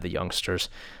him I have the youngsters.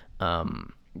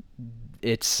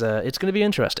 It's going to be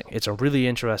interesting. It's a really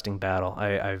interesting battle.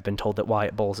 I've been told that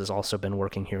Wyatt Bowles has also been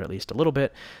working here at least a little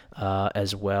bit,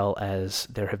 as well as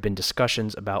there have been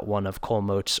discussions about one of Cole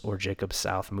Motes or Jacob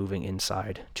South moving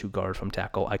inside to guard from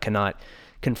tackle. I cannot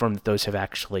confirm that those have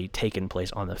actually taken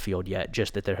place on the field yet,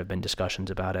 just that there have been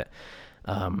discussions about it.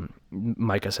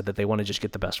 Micah said that they want to just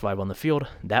get the best 5 on the field.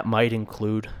 That might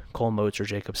include Cole Motes or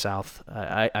Jacob South.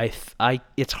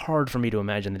 It's hard for me to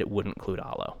imagine that it wouldn't include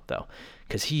Alo, though,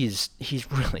 because he's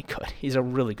really good. He's a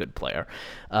really good player.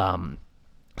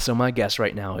 So my guess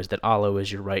right now is that Alo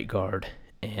is your right guard,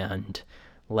 and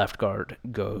left guard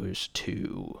goes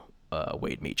to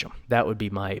Wade Meacham. That would be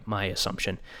my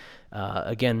assumption.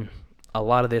 Again, a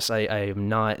lot of this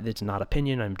it's not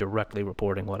opinion. I'm directly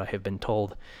reporting what I have been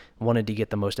told. Wanted to get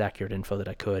the most accurate info that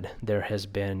I could. There has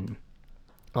been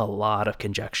a lot of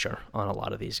conjecture on a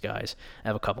lot of these guys. I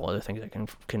have a couple other things I can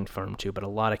confirm too, but a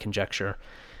lot of conjecture,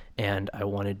 and I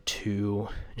wanted to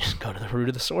just go to the root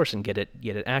of the source and get it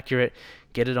accurate,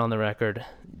 get it on the record.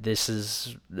 This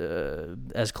is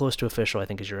as close to official, I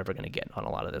think, as you're ever going to get on a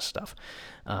lot of this stuff.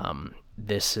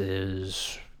 This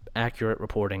is accurate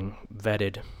reporting,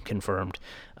 vetted, confirmed,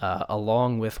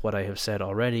 along with what I have said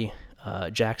already.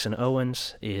 Jackson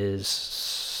Owens is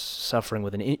suffering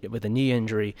with a knee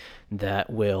injury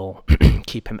that will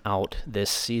keep him out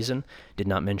this season. Did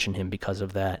not mention him because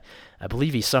of that. I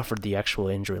believe he suffered the actual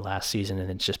injury last season, and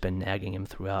it's just been nagging him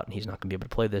throughout, and he's not going to be able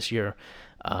to play this year.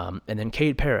 And then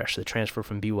Cade Parrish, the transfer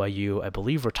from BYU, I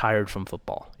believe retired from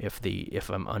football, if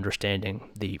I'm understanding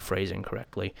the phrasing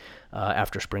correctly,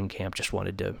 after spring camp, just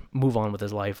wanted to move on with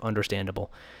his life,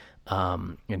 understandable.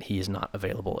 And he is not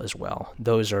available as well.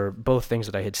 Those are both things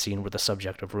that I had seen were the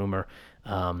subject of rumor,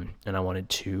 and I wanted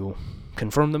to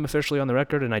confirm them officially on the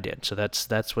record, and I did. So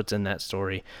that's what's in that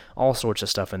story. All sorts of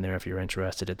stuff in there if you're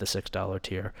interested at the $6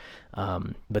 tier.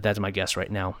 But that's my guess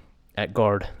right now. At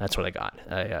guard, that's what I got.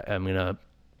 I'm gonna,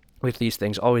 with these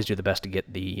things, always do my best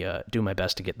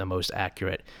to get the most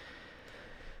accurate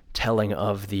telling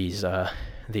of these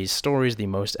stories, the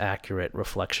most accurate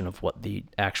reflection of what the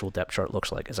actual depth chart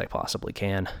looks like as I possibly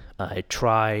can. I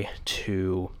try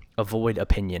to avoid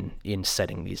opinion in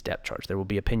setting these depth charts. There will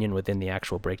be opinion within the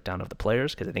actual breakdown of the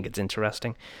players because I think it's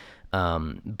interesting.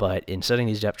 But in setting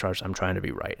these depth charts, I'm trying to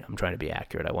be right. I'm trying to be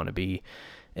accurate. I want to be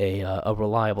a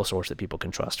reliable source that people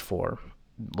can trust for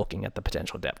looking at the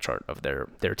potential depth chart of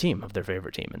their team, of their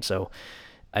favorite team. And so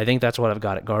I think that's what I've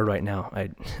got at guard right now. I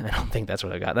don't think that's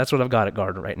what I got. That's what I've got at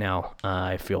guard right now.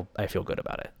 I feel good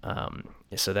about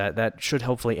it. So that should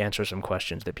hopefully answer some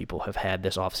questions that people have had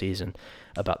this offseason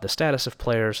about the status of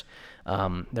players.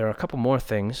 There are a couple more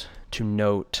things to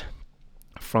note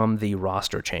from the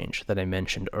roster change that I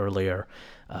mentioned earlier.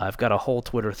 I've got a whole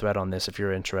Twitter thread on this if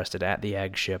you're interested, at the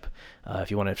Ag Ship,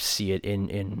 if you want to see it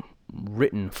in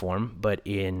written form, but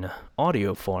in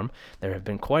audio form, there have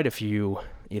been quite a few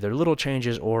either little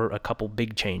changes or a couple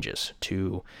big changes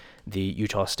to the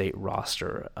Utah State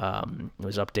roster. It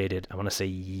was updated, I want to say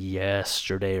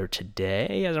yesterday or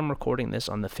today, as I'm recording this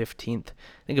on the 15th.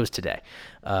 I think it was today,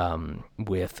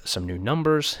 with some new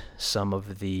numbers. Some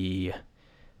of the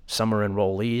summer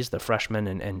enrollees, the freshmen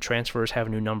and transfers, have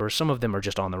new numbers. Some of them are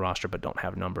just on the roster but don't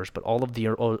have numbers. But all of the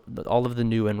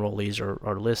new enrollees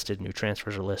are listed. New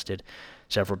transfers are listed.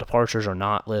 Several departures are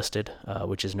not listed,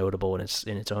 which is notable in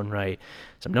its own right.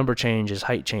 Some number changes,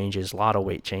 height changes, a lot of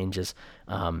weight changes.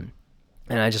 And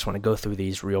I just want to go through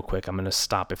these real quick. I'm going to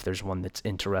stop if there's one that's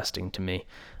interesting to me.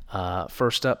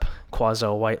 First up,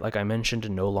 Quazell White, like I mentioned,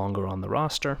 no longer on the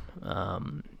roster.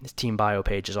 His team bio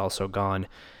page is also gone.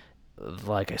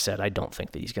 Like I said, I don't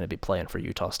think that he's going to be playing for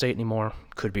Utah State anymore.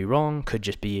 Could be wrong. Could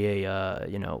just be a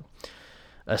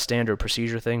standard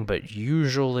procedure thing. But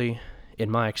usually, in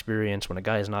my experience, when a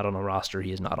guy is not on a roster,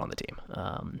 he is not on the team.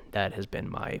 That has been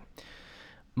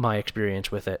my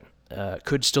experience with it.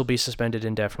 Could still be suspended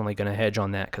indefinitely. Going to hedge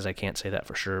on that because I can't say that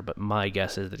for sure. But my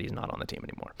guess is that he's not on the team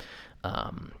anymore.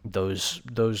 Those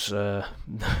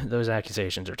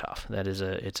accusations are tough.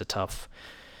 It's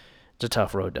a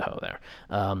tough road to hoe there.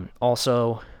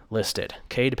 Also listed,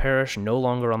 Cade Parrish no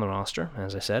longer on the roster,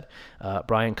 as I said.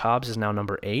 Brian Cobbs is now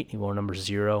number 8. He wore number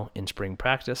 0 in spring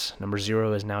practice. Number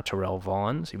 0 is now Terrell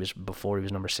Vaughns. He was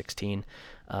number 16.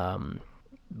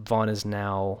 Vaughn is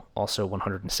now also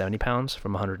 170 pounds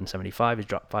from 175. He's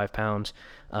dropped 5 pounds.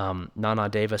 Nana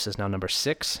Davis is now number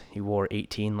 6. He wore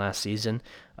 18 last season.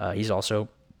 He's also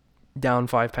down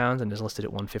 5 pounds and is listed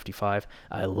at 155.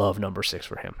 I love number 6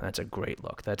 for him. That's a great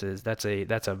look. That's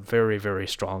a very, very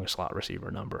strong slot receiver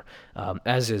number.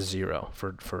 As is 0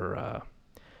 for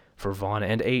Vaughn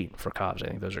and 8 for Cobbs. I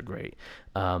think those are great.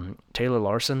 Taylor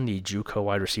Larson, the JUCO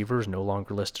wide receiver, is no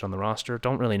longer listed on the roster.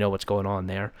 Don't really know what's going on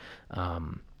there.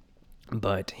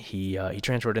 But he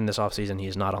transferred in this offseason.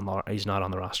 He's not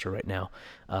on the roster right now.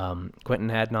 Quentin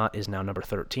Hadnot is now number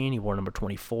 13. He wore number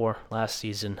 24 last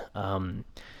season.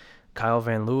 Kyle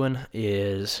Van Leeuwen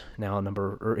is now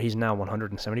he's now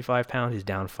 175 pounds. He's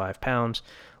down 5 pounds.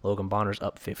 Logan Bonner's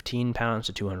up 15 pounds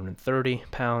to 230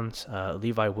 pounds.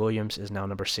 Levi Williams is now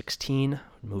number 16,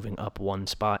 moving up 1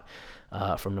 spot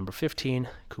from number 15.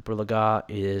 Cooper Lega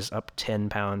is up 10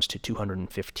 pounds to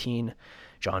 215.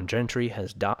 John Gentry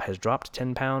has dropped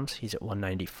 10 pounds. He's at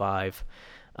 195.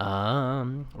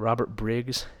 Robert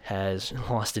Briggs has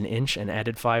lost an inch and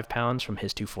added 5 pounds from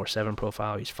his 247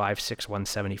 profile. He's 5'6",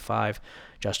 175.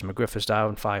 Justin McGriff is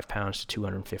down 5 pounds to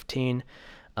 215.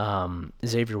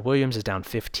 Xavier Williams is down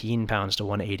 15 pounds to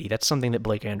 180. That's something that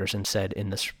Blake Anderson said in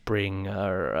the spring,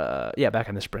 back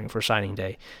in the spring for signing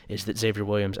day, is that Xavier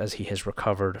Williams, as he has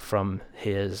recovered from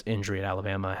his injury at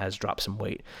Alabama, has dropped some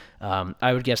weight.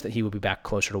 I would guess that he will be back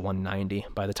closer to 190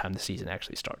 by the time the season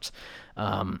actually starts.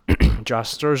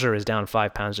 Josh Sturzer is down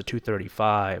 5 pounds to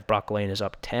 235. Brock Lane is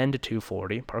up 10 to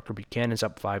 240. Parker Buchanan is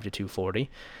up 5 to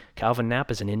 240. Calvin Knapp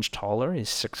is an inch taller. He's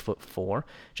 6'4".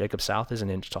 Jacob South is an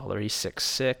inch taller. He's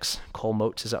 6'6". Cole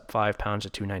Motes is up 5 pounds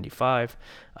at 295.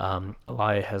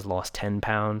 Elia has lost 10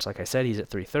 pounds. Like I said, he's at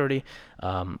 330.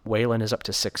 Waylon is up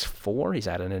to 6'4". He's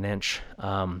added an inch.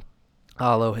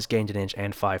 Alo has gained an inch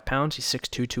and 5 pounds. He's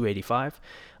 6'2", 285.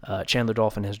 Chandler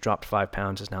Dolphin has dropped 5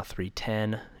 pounds, is now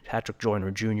 310. Patrick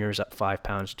Joyner Jr. is up 5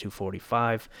 pounds to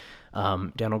 245.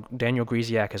 Daniel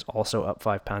Griesiak is also up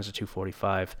 5 pounds to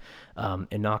 245.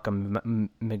 Inaka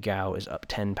McGow is up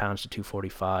 10 pounds to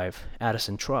 245.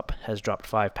 Addison Trupp has dropped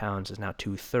 5 pounds, is now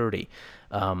 230.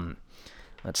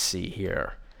 Let's see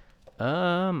here.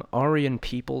 Arian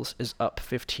Peoples is up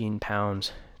 15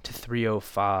 pounds to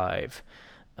 305.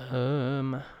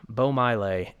 Bo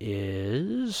Miley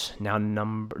is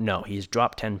now he's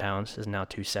dropped 10 pounds, is now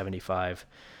 275.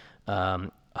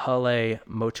 Hale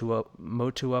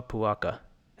Motuapuaka, I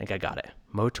think I got it.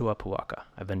 Motuapuaka.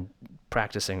 I've been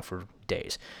practicing for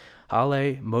days.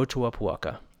 Hale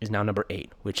Motuapuaka is now number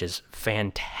 8, which is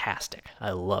fantastic. I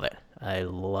love it.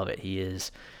 He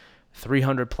is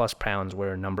 300 plus pounds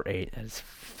wearing number 8. That is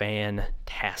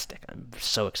fantastic. I'm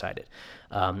so excited.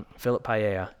 Philip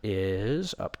Paella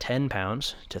is up 10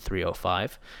 pounds to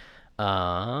 305.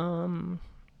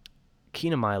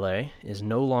 Keena Miley is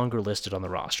no longer listed on the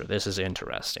roster. This is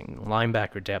interesting.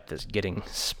 Linebacker depth is getting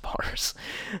sparse,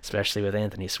 especially with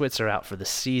Anthony Switzer out for the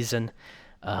season.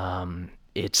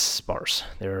 It's sparse.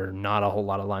 There are not a whole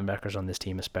lot of linebackers on this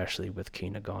team, especially with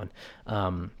Keena gone.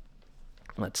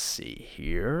 Let's see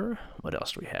here. What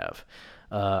else do we have?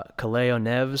 Kaleo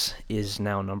Neves is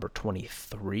now number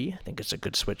 23. I think it's a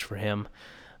good switch for him.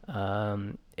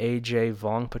 AJ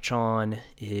Vongpachon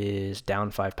is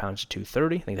down 5 pounds to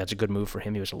 230. I think that's a good move for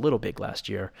him. He was a little big last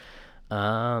year.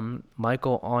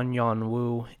 Michael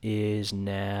Onyanwu is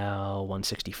now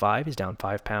 165. He's down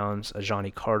 5 pounds.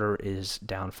 Ajani Carter is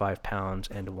down 5 pounds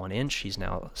and 1 inch. He's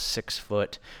now 6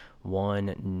 foot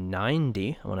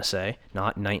 190, I want to say,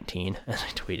 not 19, as I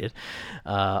tweeted.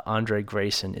 Andre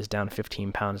Grayson is down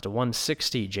 15 pounds to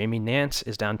 160. Jamie Nance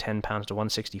is down 10 pounds to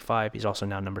 165. He's also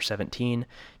now number 17.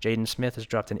 Jaden Smith has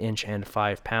dropped an inch and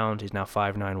 5 pounds. He's now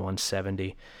 5'9",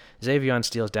 170. Xavion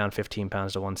Steele is down 15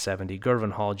 pounds to 170.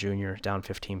 Gervin Hall Jr. down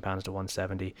 15 pounds to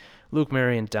 170. Luke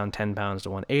Marion down 10 pounds to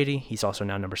 180. He's also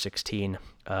now number 16.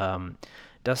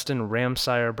 Dustin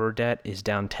Ramsire Burdett is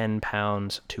down 10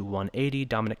 pounds to 180.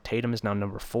 Dominic Tatum is now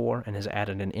number 4 and has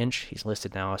added an inch. He's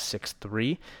listed now as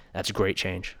 6'3". That's a great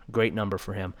change. Great number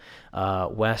for him.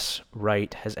 Wes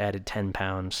Wright has added 10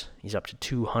 pounds. He's up to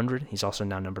 200. He's also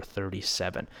now number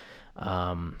 37.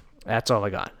 That's all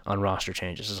I got on roster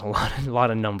changes. There's a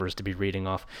lot of numbers to be reading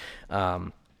off.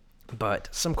 But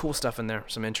some cool stuff in there,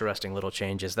 some interesting little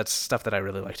changes. That's stuff that I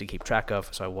really like to keep track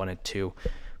of, so I wanted to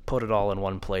put it all in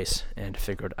one place and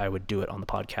figured I would do it on the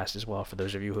podcast as well. For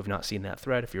those of you who have not seen that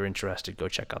thread, if you're interested, go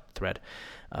check out the thread.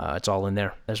 It's all in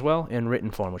there as well in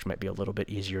written form, which might be a little bit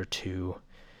easier to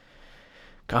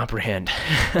comprehend,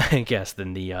 I guess,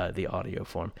 than the audio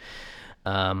form.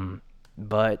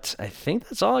 But I think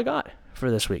that's all I got for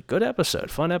this week. Good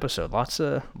episode, fun episode, lots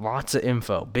of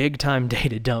info, big time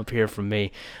data dump here from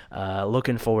me.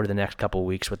 Looking forward to the next couple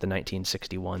weeks with the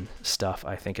 1961 stuff.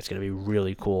 I think it's going to be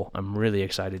really cool. I'm really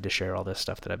excited to share all this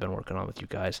stuff that I've been working on with you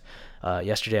guys.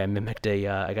 Yesterday I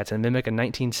got to mimic a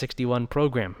 1961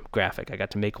 program graphic. I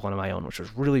got to make one of my own, which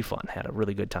was really fun. Had a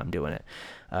really good time doing it.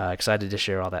 Excited to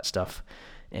share all that stuff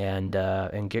and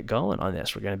get going on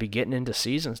this. We're going to be getting into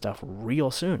season stuff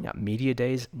real soon. Got media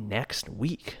days next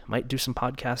week. Might do some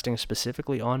podcasting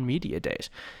specifically on media days.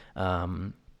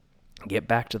 Get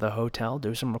back to the hotel,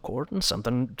 do some recording,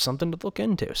 something to look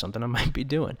into, something I might be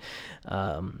doing.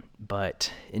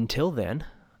 But until then,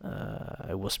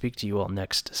 I will speak to you all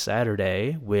next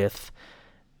Saturday with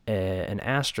an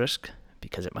asterisk,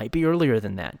 because it might be earlier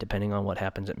than that, depending on what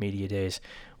happens at media days.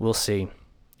 We'll see.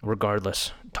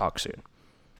 Regardless, talk soon.